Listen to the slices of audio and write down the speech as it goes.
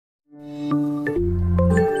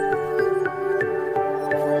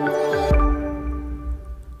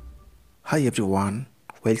Hi everyone,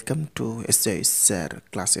 welcome to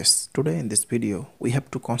shsirclasses. Today in this video we have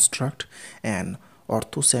to construct an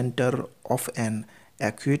orthocenter of an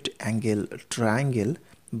acute angle triangle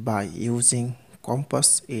by using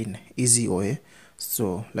compass in easy way.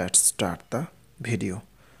 So let's start the video.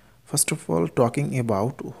 First of all, talking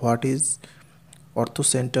about what is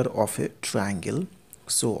orthocenter of a triangle.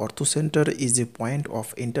 So orthocenter is a point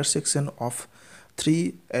of intersection of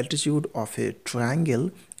three altitude of a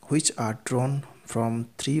triangle which are drawn from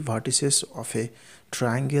three vertices of a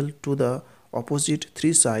triangle to the opposite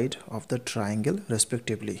three sides of the triangle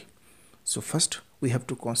respectively. So first we have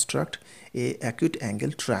to construct a acute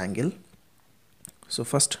angle triangle. So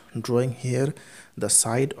first drawing here the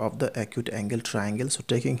side of the acute angle triangle. So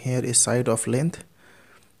taking here a side of length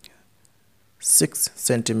 6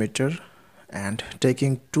 centimeter and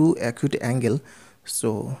taking two acute angle,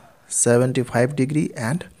 so 75 degree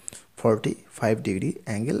and 45 degree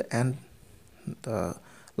angle, and the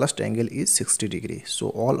last angle is 60 degree. So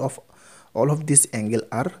all of these angle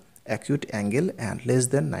are acute angle and less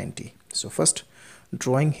than 90. So first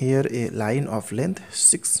drawing here a line of length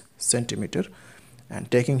 6 centimeter and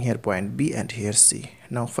taking here point B and here C.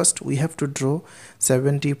 Now first we have to draw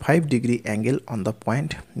 75 degree angle on the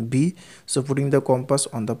point B. So putting the compass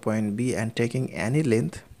on the point B and taking any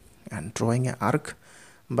length and drawing an arc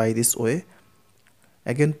by this way.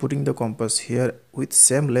 Again putting the compass here with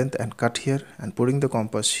same length and cut here, and putting the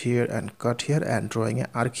compass here and cut here and drawing an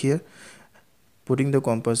arc here. Putting the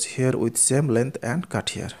compass here with same length and cut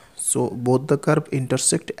here. So both the curve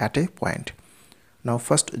intersect at a point. Now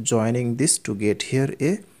first joining this to get here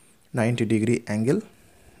a 90 degree angle.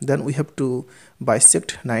 Then we have to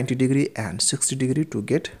bisect 90 degree and 60 degree to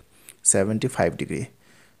get 75 degree.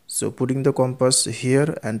 So putting the compass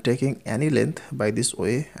here and taking any length by this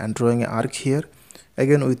way and drawing an arc here.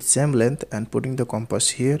 Again with same length and putting the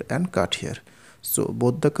compass here and cut here. So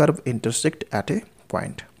both the curve intersect at a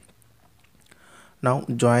point. Now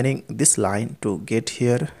joining this line to get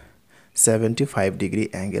here 75 degree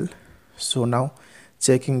angle. So now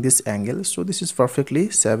checking this angle, so this is perfectly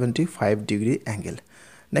 75 degree angle.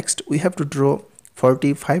 Next we have to draw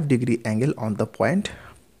 45 degree angle on the point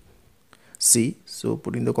C. So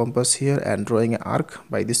putting the compass here and drawing an arc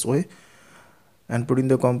by this way and putting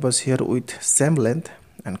the compass here with same length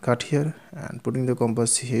and cut here, and putting the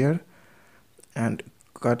compass here and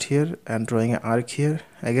cut here and drawing an arc here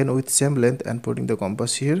again with same length and putting the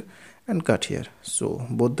compass here and cut here. So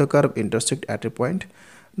both the curve intersect at a point.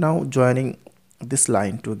 Now joining this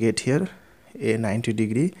line to get here a 90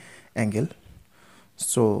 degree angle.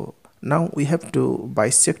 So now we have to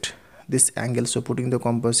bisect this angle. So putting the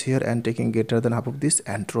compass here and taking greater than half of this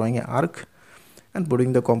and drawing an arc and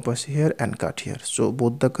putting the compass here and cut here. So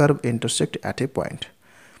both the curve intersect at a point.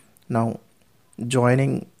 Now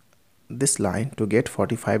joining this line to get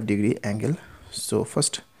 45 degree angle. So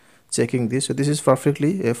first checking this, so this is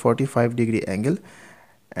perfectly a 45 degree angle,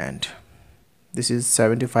 and this is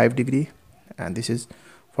 75 degree and this is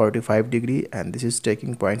 45 degree, and this is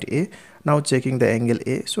taking point A. Now checking the angle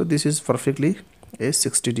A, so this is perfectly a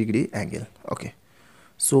 60 degree angle. Okay,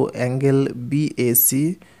 so angle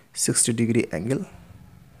BAC 60 degree angle.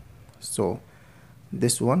 So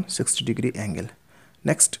this one 60 degree angle.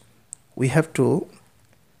 Next we have to,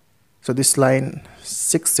 so this line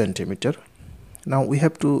 6 centimeter. Now we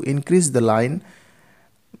have to increase the line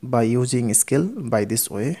by using scale by this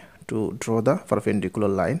way to draw the perpendicular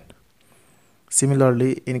line.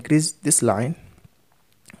 Similarly increase this line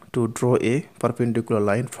to draw a perpendicular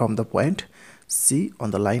line from the point C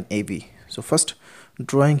on the line AB. So first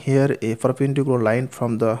drawing here a perpendicular line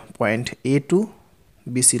from the point A to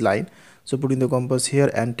BC line. So putting the compass here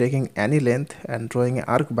and taking any length and drawing an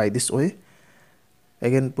arc by this way.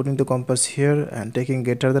 Again putting the compass here and taking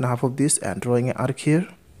greater than half of this and drawing an arc here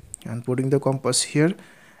and putting the compass here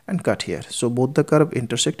and cut here. So both the curve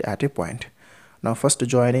intersect at a point. Now first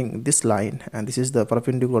joining this line, and this is the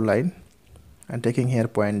perpendicular line, and taking here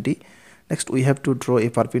point D. Next we have to draw a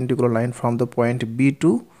perpendicular line from the point B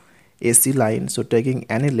to AC line. So taking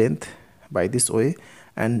any length by this way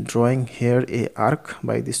and drawing here a arc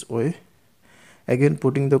by this way. Again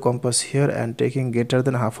putting the compass here and taking greater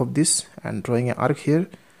than half of this and drawing an arc here,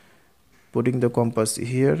 putting the compass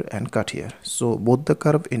here and cut here. So both the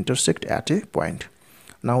curve intersect at a point.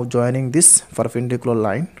 Now joining this perpendicular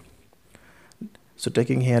line, so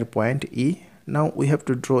taking here point E. Now we have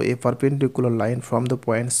to draw a perpendicular line from the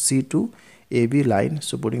point C to AB line.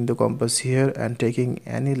 So putting the compass here and taking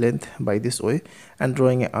any length by this way and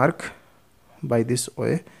drawing an arc by this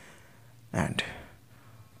way and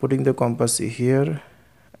putting the compass here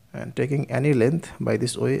and taking any length by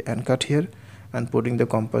this way and cut here and putting the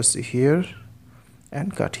compass here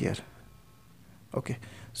and cut here. Okay,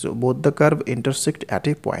 so both the curve intersect at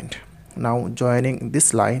a point. Now joining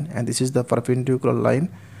this line, and this is the perpendicular line,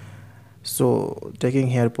 so taking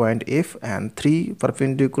here point F, and three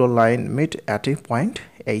perpendicular line meet at a point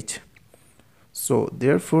H. So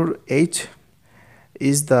therefore H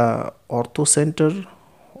is the orthocenter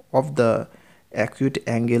of the acute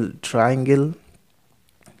angle triangle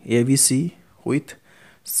ABC with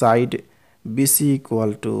side BC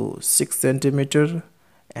equal to 6 centimeter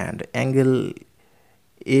and angle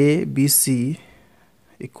ABC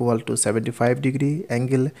equal to 75 degree,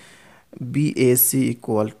 angle BAC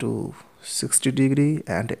equal to 60 degree,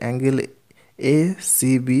 and angle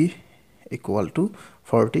ACB equal to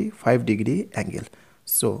 45 degree angle.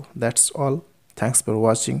 So that's all. Thanks for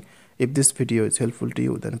watching. If this video is helpful to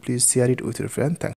you, then please share it with your friend. Thanks.